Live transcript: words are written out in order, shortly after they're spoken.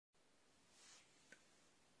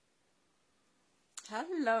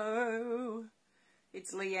Hello,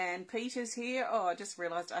 it's Leanne Peters here. Oh, I just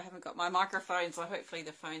realised I haven't got my microphone, so hopefully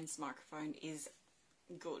the phone's microphone is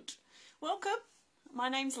good. Welcome, my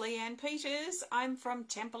name's Leanne Peters. I'm from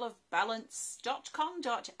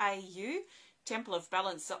templeofbalance.com.au, Temple of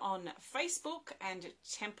Balance on Facebook and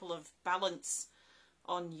Temple of Balance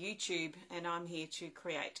on YouTube, and I'm here to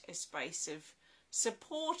create a space of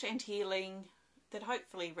support and healing that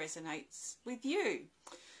hopefully resonates with you.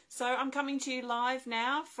 So I'm coming to you live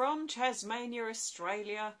now from Tasmania,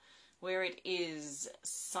 Australia, where it is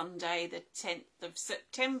Sunday the 10th of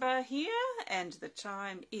September here, and the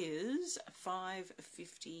time is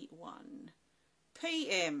 5:51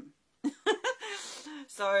 p.m.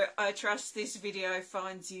 So I trust this video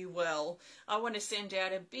finds you well. I want to send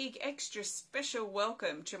out a big extra special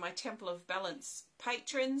welcome to my Temple of Balance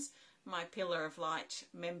patrons, my Pillar of Light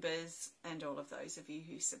members, and all of those of you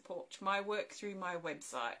who support my work through my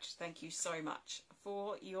website. Thank you so much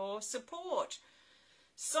for your support.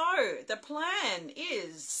 So the plan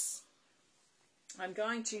is I'm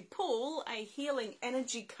going to pull a healing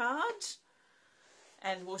energy card,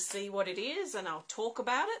 and we'll see what it is, and I'll talk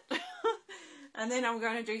about it. And then I'm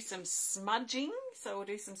going to do some smudging. So we'll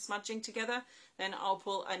do some smudging together. Then I'll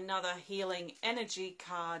pull another healing energy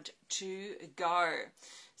card to go.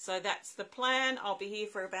 So that's the plan. I'll be here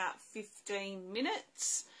for about 15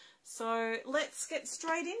 minutes. So let's get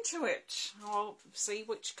straight into it. I'll see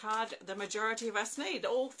which card the majority of us need,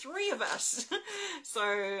 all three of us.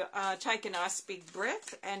 So take a nice big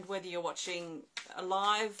breath, and whether you're watching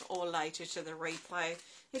live or later to the replay,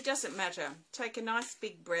 it doesn't matter. Take a nice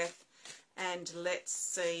big breath, and let's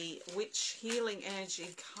see which healing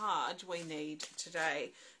energy card we need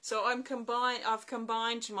today. So I've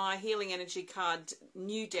combined my healing energy card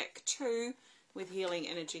new deck 2 with healing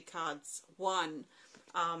energy cards 1.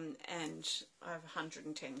 And I have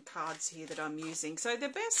 110 cards here that I'm using. So the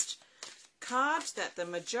best card that the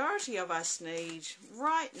majority of us need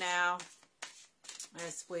right now,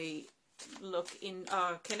 as we look in,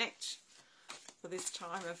 connect for this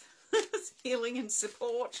time of healing and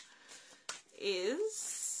support,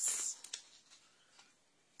 is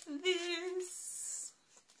this.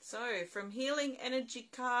 So from Healing Energy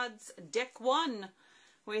Cards Deck 1,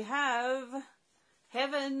 we have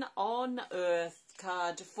Heaven on Earth,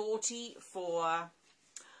 card 44.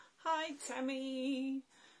 Hi Tammy.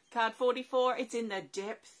 Card 44, it's in the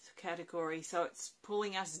depth category, so it's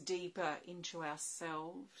pulling us deeper into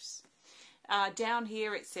ourselves. Down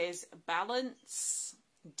here it says balance,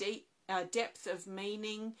 depth of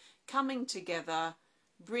meaning, coming together,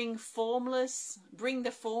 bring the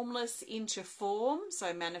formless into form,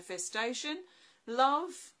 so manifestation,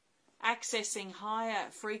 love, accessing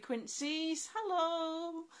higher frequencies,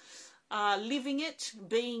 hello, living it,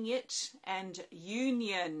 being it, and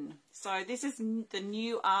union. So this is the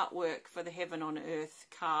new artwork for the Heaven on Earth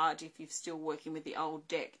card, if you're still working with the old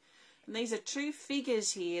deck. And these are two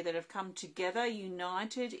figures here that have come together,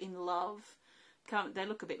 united in love. They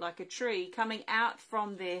look a bit like a tree. Coming out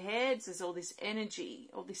from their heads is all this energy,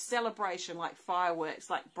 all this celebration, like fireworks,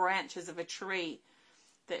 like branches of a tree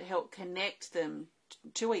that help connect them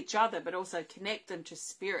to each other, but also connect them to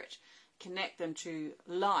spirit, connect them to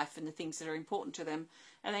life and the things that are important to them.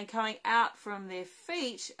 And then coming out from their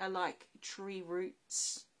feet are like tree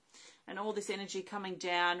roots, and all this energy coming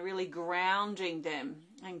down, really grounding them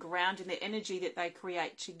and grounding the energy that they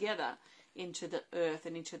create together into the earth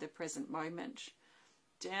and into the present moment.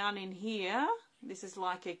 Down in here, this is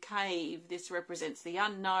like a cave. This represents the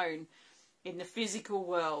unknown in the physical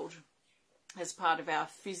world as part of our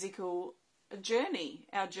physical journey,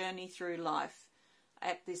 our journey through life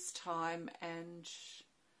at this time, and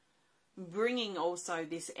bringing also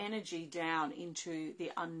this energy down into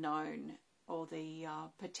the unknown, or the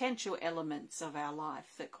potential elements of our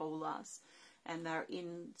life that call us, and they're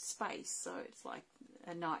in space, so it's like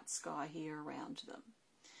a night sky here around them.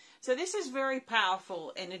 So this is very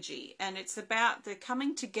powerful energy, and it's about the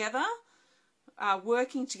coming together,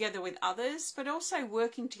 working together with others, but also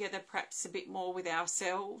working together perhaps a bit more with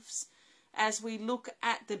ourselves as we look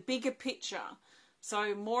at the bigger picture.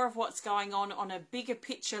 So more of what's going on a bigger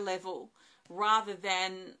picture level, rather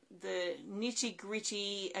than the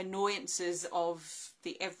nitty-gritty annoyances of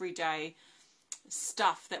the everyday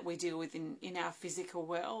stuff that we deal with in our physical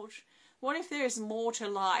world. What if there is more to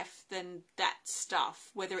life than that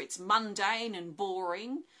stuff, whether it's mundane and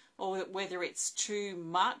boring, or whether it's too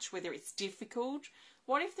much, whether it's difficult?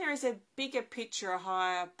 What if there is a bigger picture, a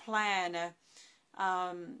higher plan,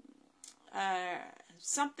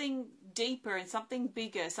 something deeper and something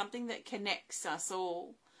bigger, something that connects us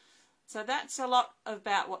all? So that's a lot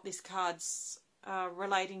about what this card's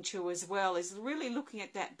relating to as well is really looking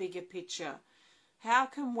at that bigger picture. How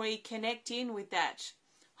can we connect in with that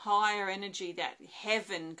higher energy, that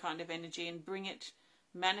heaven kind of energy, and bring it,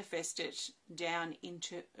 manifest it down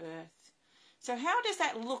into earth? So how does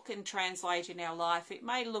that look and translate in our life? It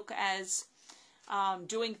may look as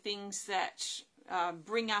doing things that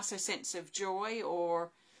bring us a sense of joy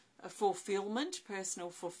or a fulfillment,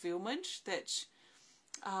 personal fulfillment that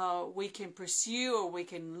we can pursue or we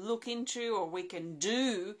can look into or we can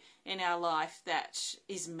do in our life that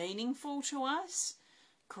is meaningful to us,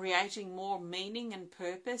 creating more meaning and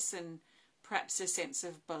purpose and perhaps a sense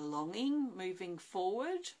of belonging moving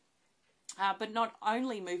forward. But not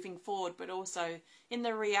only moving forward, but also in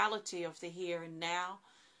the reality of the here and now,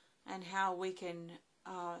 and how we can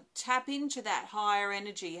tap into that higher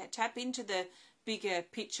energy, tap into the bigger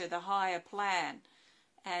picture, the higher plan,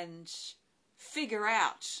 and figure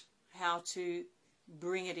out how to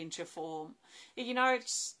bring it into form. You know,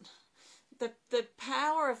 it's the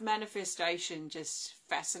power of manifestation just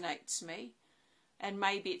fascinates me. And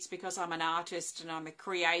maybe it's because I'm an artist and I'm a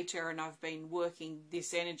creator and I've been working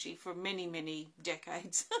this energy for many, many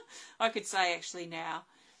decades, I could say actually now.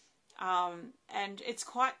 And it's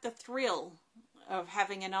quite the thrill of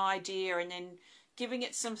having an idea and then giving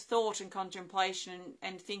it some thought and contemplation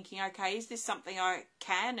and thinking, okay, is this something I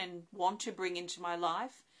can and want to bring into my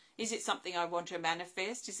life? Is it something I want to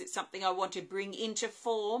manifest? Is it something I want to bring into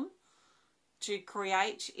form to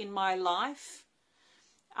create in my life?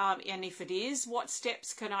 And if it is, what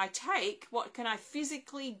steps can I take? What can I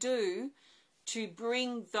physically do to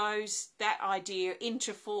bring that idea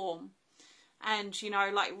into form? And, you know,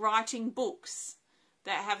 like writing books,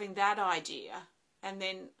 that having that idea and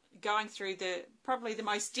then going through probably the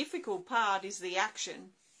most difficult part is the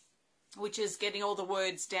action, which is getting all the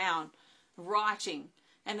words down, writing,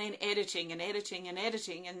 and then editing and editing and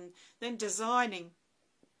editing, and then designing,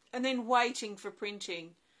 and then waiting for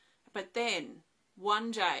printing. But then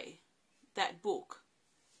one day, that book,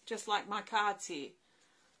 just like my cards here,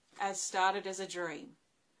 started as a dream,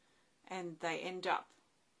 and they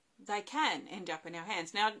can end up in our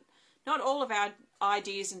hands. Now, not all of our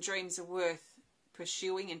ideas and dreams are worth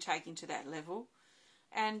pursuing and taking to that level.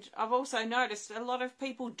 And I've also noticed a lot of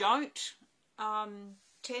people don't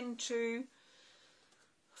tend to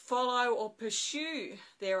follow or pursue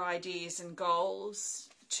their ideas and goals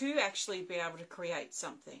to actually be able to create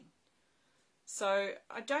something. So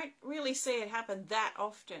I don't really see it happen that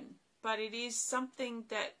often, but it is something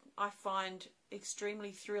that I find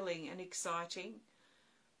extremely thrilling and exciting.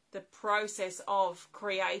 The process of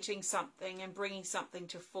creating something and bringing something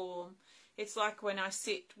to form. It's like when I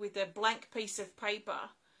sit with a blank piece of paper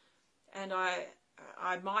and I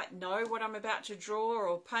might know what I'm about to draw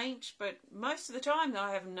or paint, but most of the time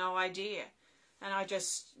I have no idea. And I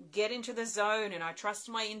just get into the zone and I trust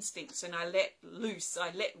my instincts and I let loose,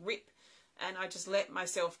 I let rip, and I just let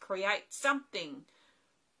myself create something.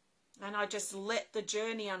 And I just let the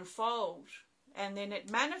journey unfold. And then it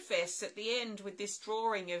manifests at the end with this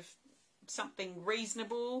drawing of something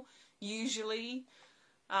reasonable, usually.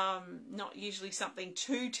 Not usually something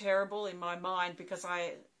too terrible in my mind, because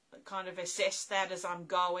I kind of assess that as I'm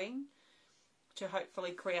going to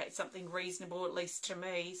hopefully create something reasonable, at least to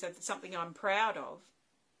me, so it's something I'm proud of.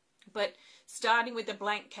 But starting with a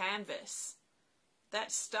blank canvas,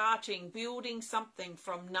 that's starting, building something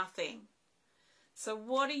from nothing. So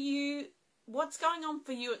what's going on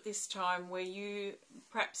for you at this time where you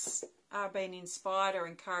perhaps are being inspired or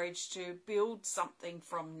encouraged to build something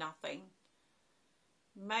from nothing?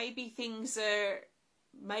 Maybe things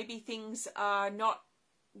are not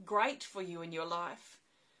great for you in your life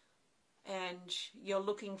and you're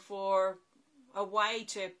looking for a way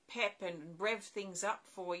to pep and rev things up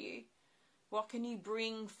for you. What can you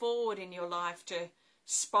bring forward in your life to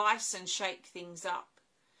spice and shake things up?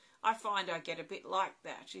 I find I get a bit like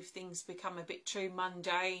that if things become a bit too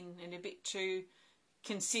mundane and a bit too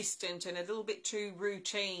consistent and a little bit too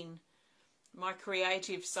routine. My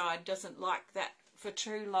creative side doesn't like that for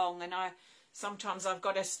too long, and sometimes I've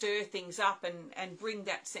got to stir things up and bring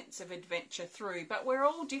that sense of adventure through. But we're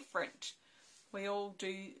all different. We all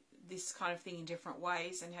do this kind of thing in different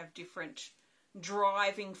ways and have different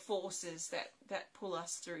driving forces that pull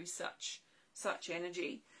us through such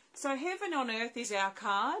energy. So Heaven on Earth is our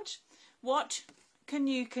card. What can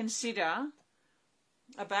you consider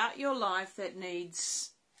about your life that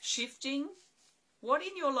needs shifting? What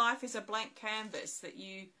in your life is a blank canvas that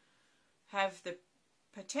you have the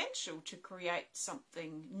potential to create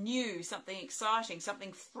something new, something exciting,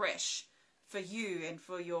 something fresh for you and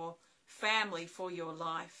for your family, for your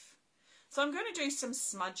life? So I'm going to do some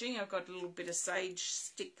smudging. I've got a little bit of sage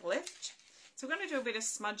stick left. So we're going to do a bit of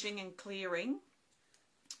smudging and clearing,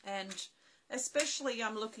 and especially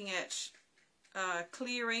I'm looking at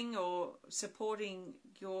clearing or supporting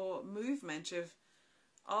your movement of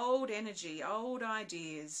old energy, old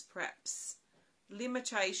ideas, perhaps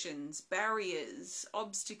limitations, barriers,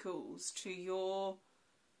 obstacles to your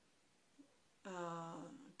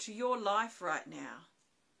life right now.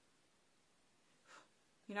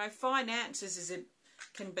 You know, finances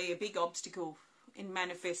can be a big obstacle in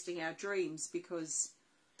manifesting our dreams, because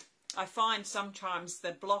I find sometimes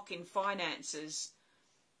the block in finances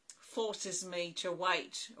forces me to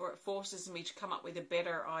wait, or it forces me to come up with a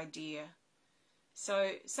better idea.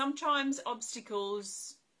 So sometimes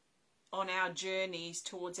obstacles on our journeys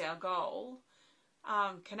towards our goal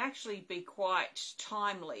can actually be quite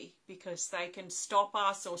timely, because they can stop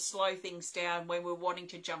us or slow things down when we're wanting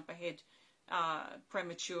to jump ahead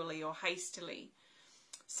prematurely or hastily.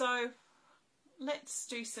 So let's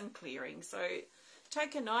do some clearing. So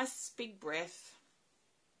take a nice big breath,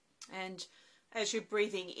 and as you're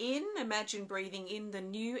breathing in, imagine breathing in the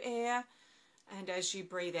new air, and as you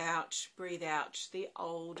breathe out the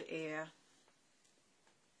old air.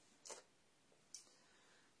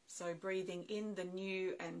 So breathing in the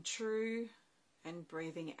new and true, and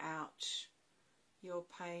breathing out your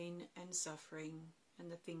pain and suffering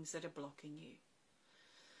and the things that are blocking you.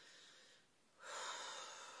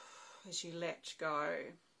 As you let go.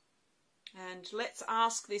 And let's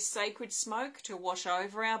ask this sacred smoke to wash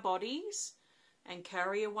over our bodies and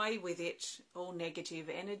carry away with it all negative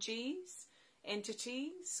energies,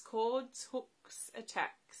 entities, cords, hooks,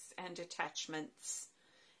 attacks and attachments.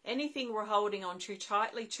 Anything we're holding on too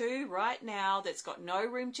tightly to right now that's got no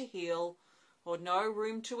room to heal or no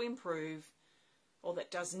room to improve, or that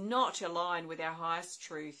does not align with our highest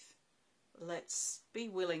truth, let's be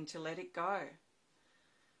willing to let it go.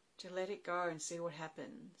 To let it go and see what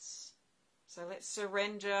happens. So let's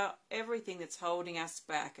surrender everything that's holding us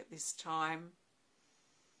back at this time,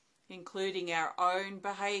 including our own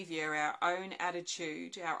behaviour, our own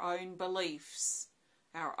attitude, our own beliefs,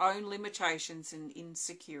 our own limitations and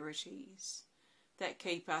insecurities that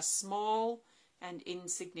keep us small and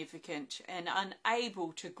insignificant and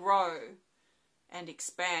unable to grow and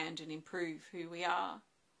expand and improve who we are.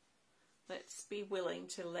 Let's be willing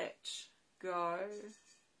to let go.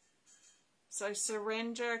 So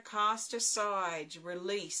surrender, cast aside,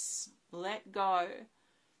 release, let go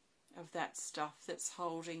of that stuff that's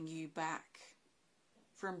holding you back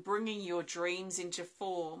from bringing your dreams into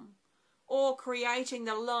form, or creating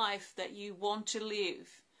the life that you want to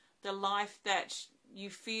live, the life that you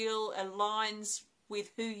feel aligns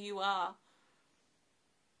with who you are.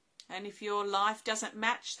 And if your life doesn't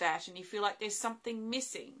match that and you feel like there's something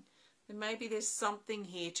missing, then maybe there's something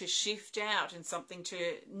here to shift out and something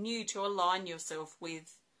new to align yourself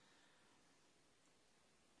with.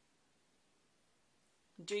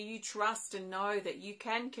 Do you trust and know that you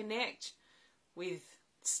can connect with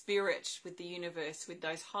spirit, with the universe, with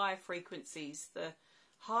those higher frequencies, the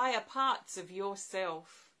higher parts of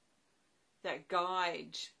yourself that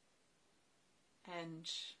guide and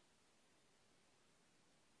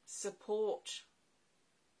support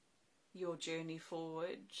your journey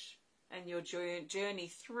forward and your journey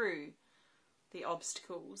through the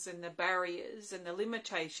obstacles and the barriers and the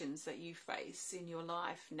limitations that you face in your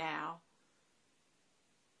life now?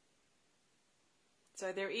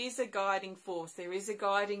 So there is a guiding force, there is a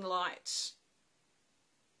guiding light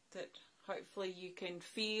that hopefully you can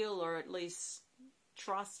feel, or at least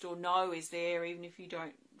trust or know is there, even if you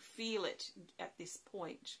don't feel it at this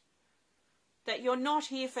point. That you're not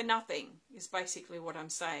here for nothing is basically what I'm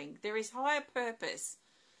saying. There is higher purpose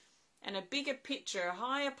and a bigger picture, a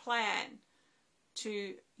higher plan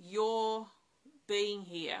to your being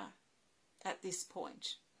here at this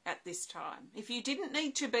point, at this time. If you didn't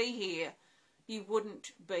need to be here, you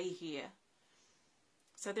wouldn't be here.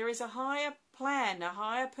 So there is a higher plan, a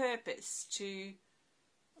higher purpose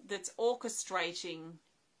that's orchestrating,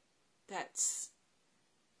 that's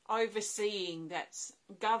overseeing, that's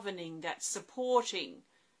governing, that's supporting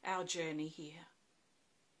our journey here.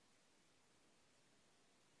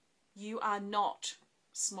 You are not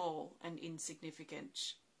small and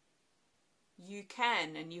insignificant. You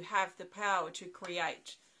can and you have the power to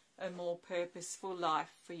create a more purposeful life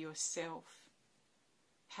for yourself.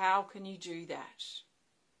 How can you do that?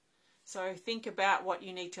 So think about what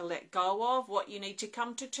you need to let go of, what you need to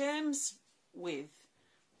come to terms with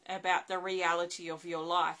about the reality of your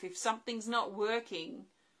life. If something's not working,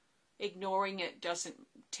 ignoring it doesn't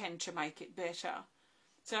tend to make it better.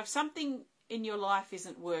 So if something in your life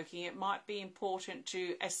isn't working, it might be important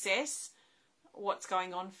to assess what's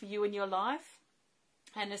going on for you in your life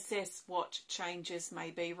and assess what changes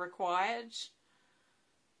may be required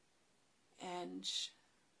and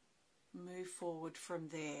move forward from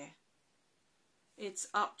there. It's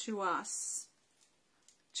up to us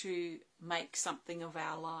to make something of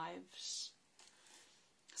our lives.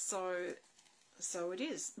 So it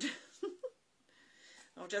is.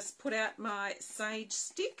 I'll just put out my sage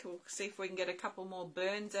stick. We'll see if we can get a couple more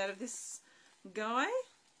burns out of this guy.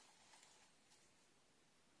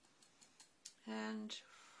 And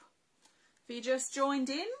if you just joined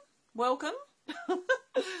in, welcome.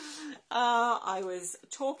 I was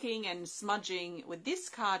talking and smudging with this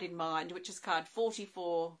card in mind, which is card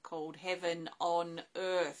 44, called Heaven on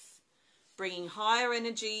Earth, bringing higher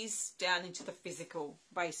energies down into the physical,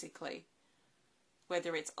 basically.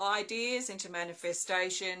 Whether it's ideas into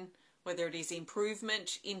manifestation, whether it is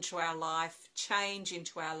improvement into our life, change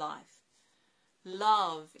into our life,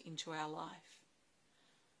 love into our life.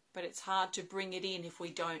 But it's hard to bring it in if we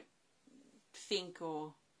don't think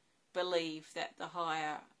or believe that the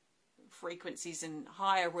higher frequencies and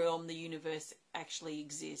higher realm, the universe, actually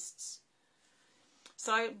exists.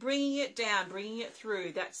 So bringing it down, bringing it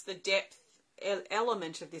through, that's the depth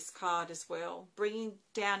element of this card as well. Bringing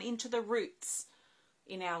down into the roots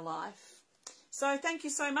in our life. So thank you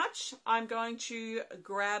so much. I'm going to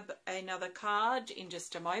grab another card in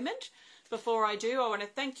just a moment. Before I do, I want to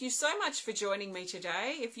thank you so much for joining me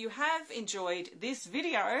today. If you have enjoyed this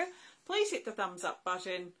video, please hit the thumbs up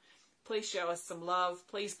button. Please show us some love.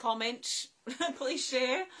 Please comment. Please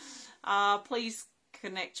share. Please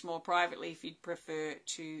connect more privately if you'd prefer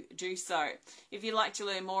to do so. If you'd like to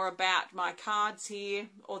learn more about my cards here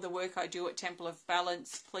or the work I do at Temple of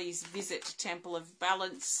Balance, please visit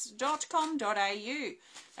templeofbalance.com.au.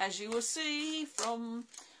 As you will see from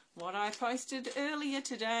what I posted earlier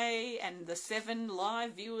today and the 7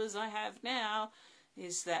 live viewers I have now,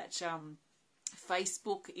 is that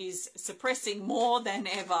Facebook is suppressing more than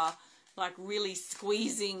ever, like really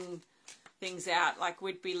squeezing things out. Like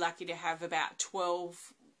we'd be lucky to have about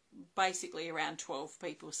 12, basically around 12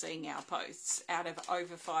 people seeing our posts out of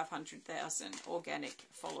over 500,000 organic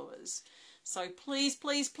followers. So please,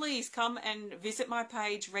 please, please come and visit my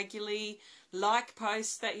page regularly. Like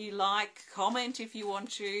posts that you like, comment if you want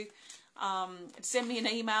to. Send me an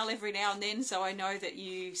email every now and then so I know that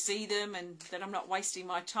you see them and that I'm not wasting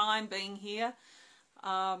my time being here.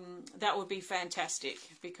 That would be fantastic,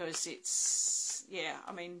 because it's, yeah,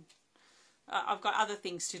 I mean, I've got other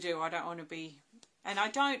things to do. I don't want to be, and I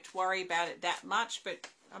don't worry about it that much, but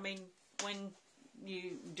I mean, when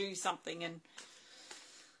you do something and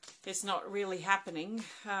it's not really happening,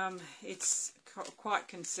 it's quite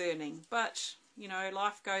concerning. But, you know,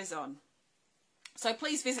 life goes on. So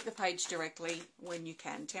please visit the page directly when you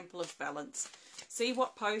can, Temple of Balance. See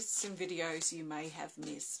what posts and videos you may have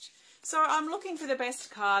missed. So I'm looking for the best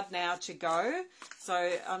card now to go.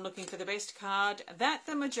 So I'm looking for the best card that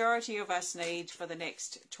the majority of us need for the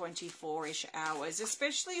next 24-ish hours,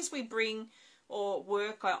 especially as we bring or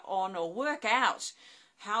work on or work out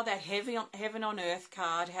how that Heaven on Earth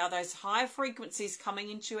card, how those high frequencies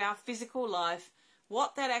coming into our physical life,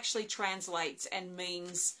 what that actually translates and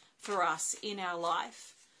means for us in our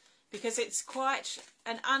life. Because it's quite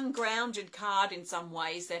an ungrounded card in some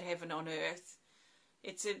ways, that Heaven on Earth.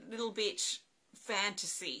 It's a little bit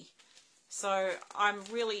fantasy. So I'm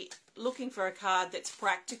really looking for a card that's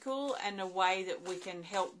practical and a way that we can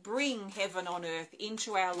help bring Heaven on Earth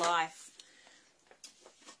into our life.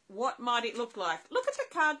 What might it look like? Look at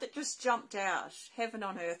the card that just jumped out, Heaven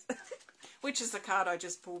on Earth, which is the card I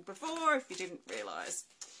just pulled before, if you didn't realise,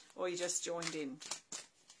 or you just joined in.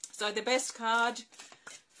 So the best card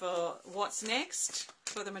for what's next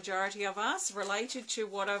for the majority of us, related to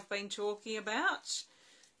what I've been talking about,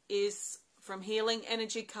 is from Healing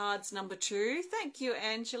Energy Cards number 2. Thank you,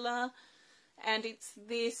 Angela. And it's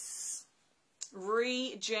this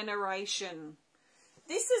regeneration.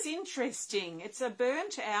 This is interesting. It's a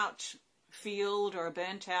burnt out field or a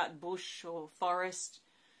burnt out bush or forest.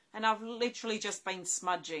 And I've literally just been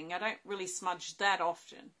smudging. I don't really smudge that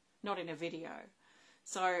often, not in a video.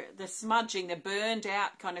 So the smudging, the burned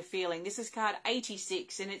out kind of feeling. This is card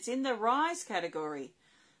 86 and it's in the rise category,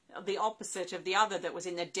 the opposite of the other that was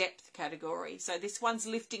in the depth category. So this one's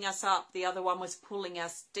lifting us up. The other one was pulling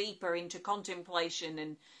us deeper into contemplation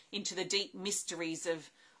and into the deep mysteries of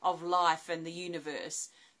life and the universe.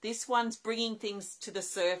 This one's bringing things to the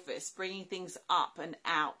surface, bringing things up and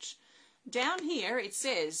out. Down here it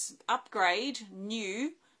says upgrade,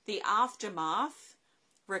 new, the aftermath,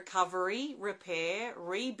 recovery, repair,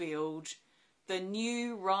 rebuild, the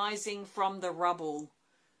new rising from the rubble.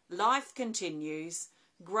 Life continues,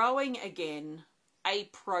 growing again, a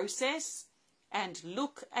process, and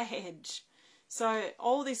look ahead. So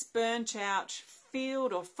all this burnt out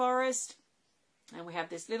field or forest, and we have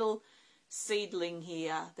this little seedling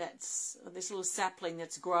here, that's this little sapling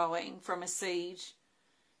that's growing from a seed.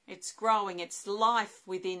 It's growing, it's life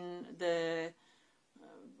within the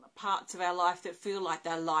parts of our life that feel like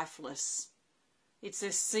they're lifeless. It's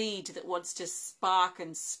a seed that wants to spark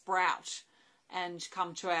and sprout and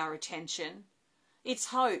come to our attention. It's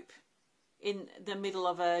hope in the middle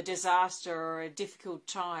of a disaster or a difficult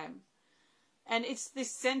time. And it's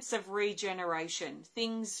this sense of regeneration,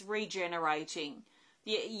 things regenerating.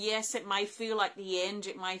 Yes, it may feel like the end.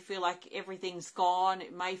 It may feel like everything's gone.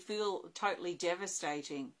 It may feel totally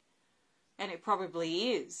devastating. And it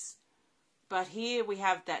probably is. But here we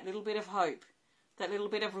have that little bit of hope, that little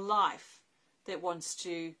bit of life that wants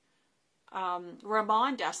to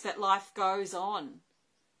remind us that life goes on.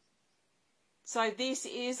 So this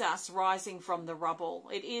is us rising from the rubble.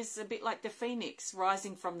 It is a bit like the phoenix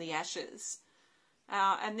rising from the ashes.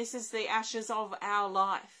 And this is the ashes of our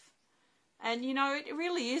life. And, you know, it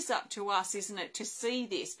really is up to us, isn't it, to see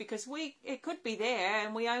this, because it could be there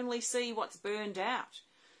and we only see what's burned out.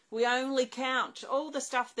 We only count all the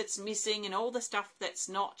stuff that's missing and all the stuff that's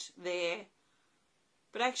not there.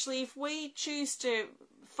 But actually, if we choose to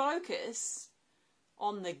focus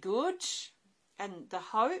on the good and the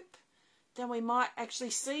hope, then we might actually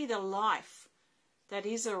see the life that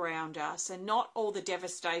is around us, and not all the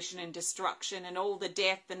devastation and destruction and all the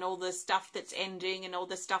death and all the stuff that's ending and all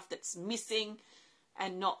the stuff that's missing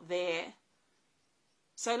and not there.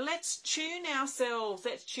 So let's tune ourselves.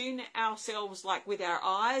 Let's tune ourselves, like with our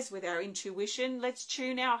eyes, with our intuition. Let's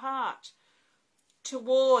tune our heart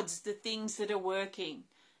towards the things that are working.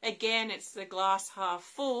 Again, it's the glass half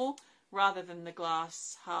full rather than the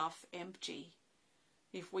glass half empty.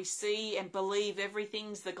 If we see and believe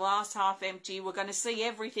everything's the glass half empty, we're going to see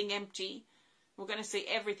everything empty. We're going to see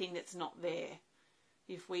everything that's not there.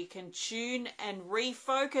 If we can tune and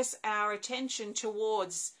refocus our attention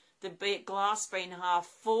towards the glass being half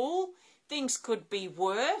full, things could be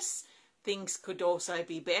worse. Things could also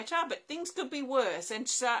be better, but things could be worse. And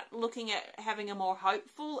start looking at having a more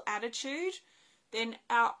hopeful attitude, then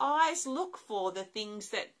our eyes look for the things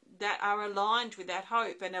that are aligned with that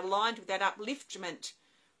hope and aligned with that upliftment,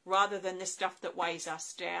 rather than the stuff that weighs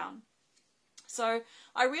us down. So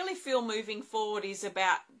I really feel moving forward is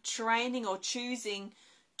about training or choosing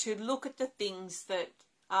to look at the things that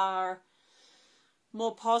are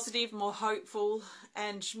more positive, more hopeful,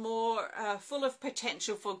 and more full of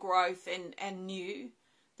potential for growth and new,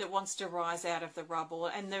 that wants to rise out of the rubble,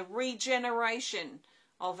 and the regeneration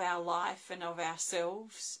of our life and of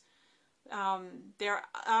ourselves. There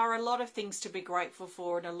are a lot of things to be grateful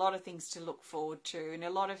for, and a lot of things to look forward to, and a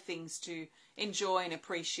lot of things to enjoy and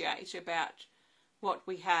appreciate about what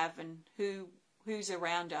we have and who's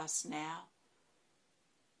around us now.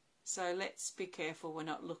 So let's be careful we're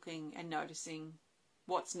not looking and noticing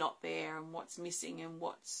what's not there and what's missing and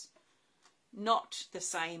what's not the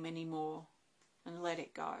same anymore, and let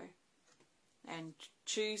it go. And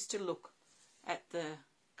choose to look at the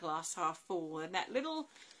glass half full, and that little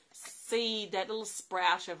seed, that little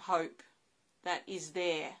sprout of hope that is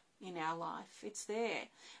there in our life. It's there.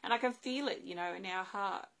 And I can feel it, you know, in our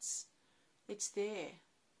hearts. It's there.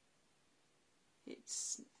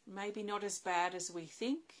 It's maybe not as bad as we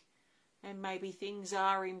think, and maybe things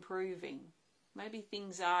are improving. Maybe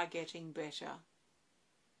things are getting better.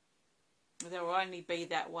 There will only be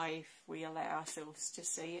that way if we allow ourselves to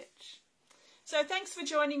see it. So thanks for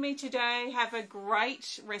joining me today. Have a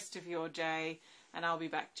great rest of your day, and I'll be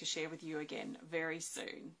back to share with you again very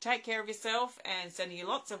soon. Take care of yourself, and sending you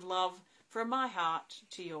lots of love from my heart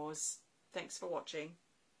to yours. Thanks for watching.